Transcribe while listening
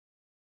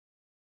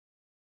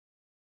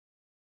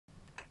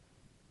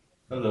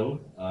Hello,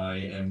 I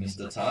am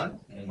Mr. Tan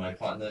and my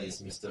partner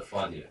is Mr.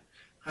 Fadia.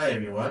 Hi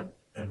everyone,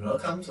 and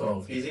welcome to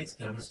our physics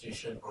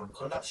demonstration on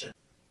conduction.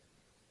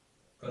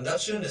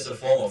 Conduction is a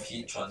form of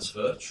heat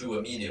transfer through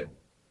a medium.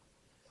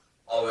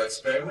 Our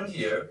experiment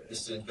here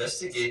is to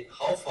investigate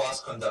how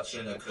fast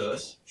conduction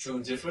occurs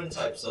through different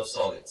types of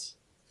solids.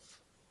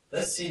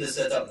 Let's see the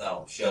setup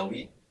now, shall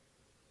we?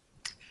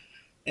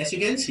 As you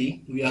can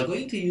see, we are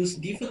going to use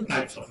different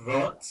types of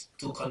rods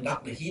to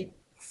conduct the heat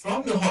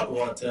from the hot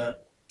water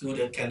to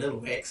the candle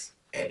wax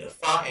at the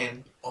far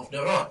end of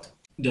the rod.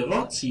 The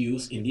rods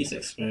used in this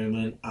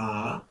experiment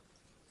are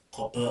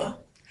copper,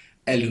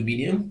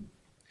 aluminium,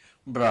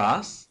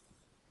 brass,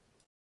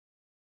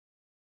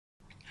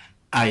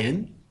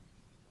 iron,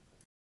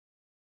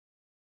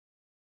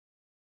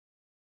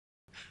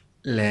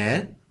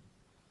 lead,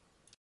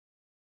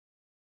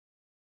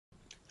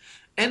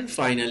 and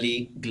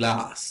finally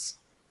glass.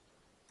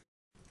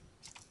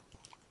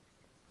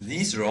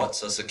 These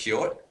rods are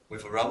secured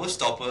with a rubber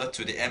stopper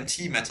to the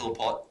empty metal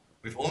pot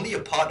with only a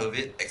part of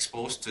it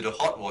exposed to the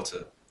hot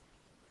water.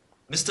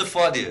 Mr.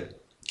 Fadia,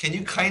 can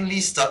you kindly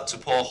start to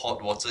pour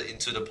hot water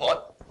into the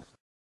pot?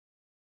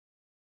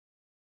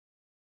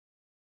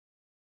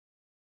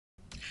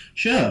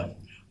 Sure,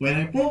 when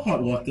I pour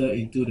hot water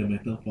into the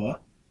metal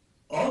pot,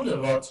 all the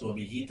rods will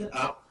be heated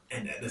up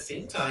and at the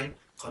same time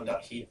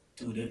conduct heat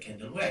to the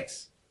candle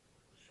wax.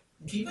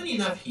 Given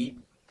enough heat,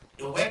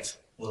 the wax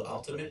will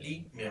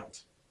ultimately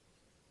melt.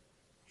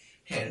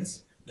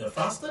 Hence, the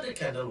faster the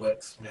candle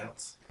wax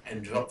melts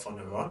and drops from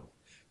the rod,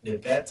 the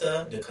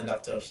better the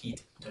conductor of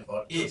heat the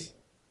rod is.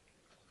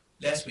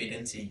 Let's wait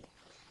and see.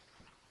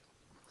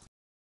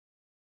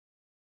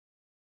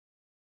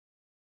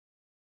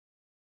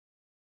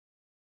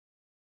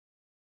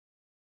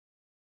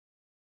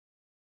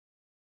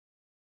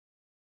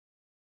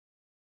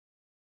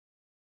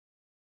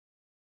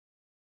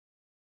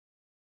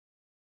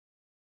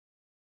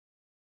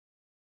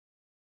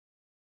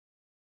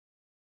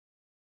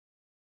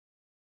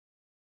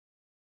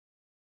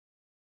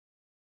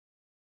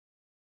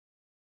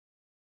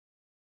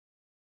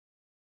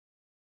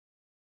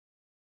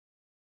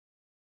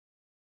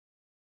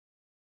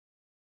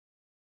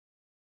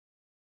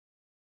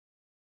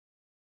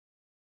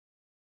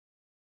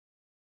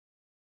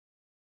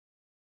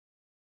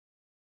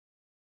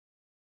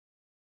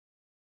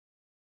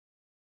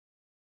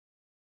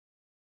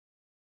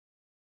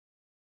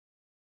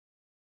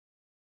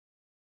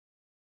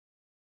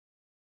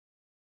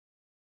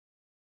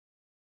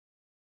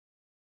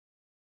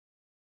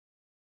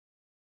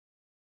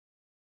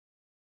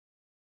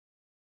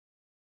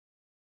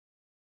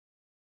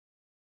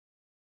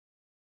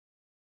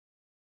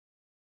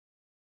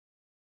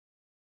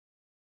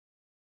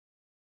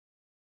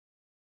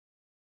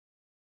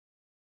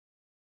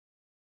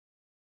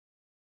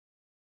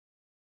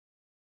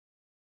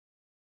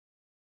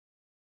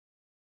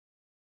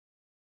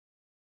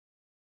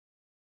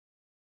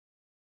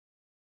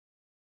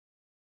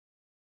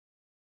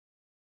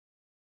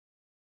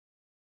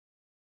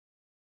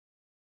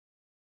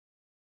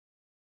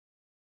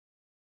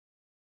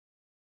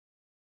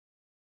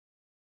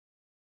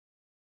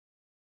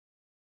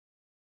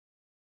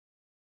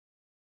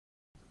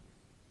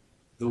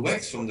 The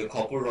wax from the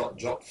copper rod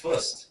dropped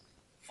first,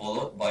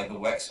 followed by the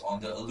wax on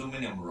the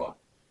aluminum rod.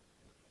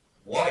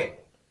 Why?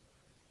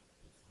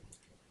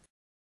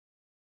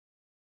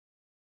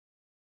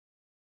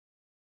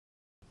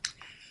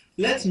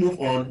 Let's move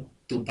on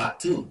to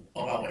part 2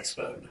 of our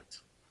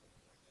experiment.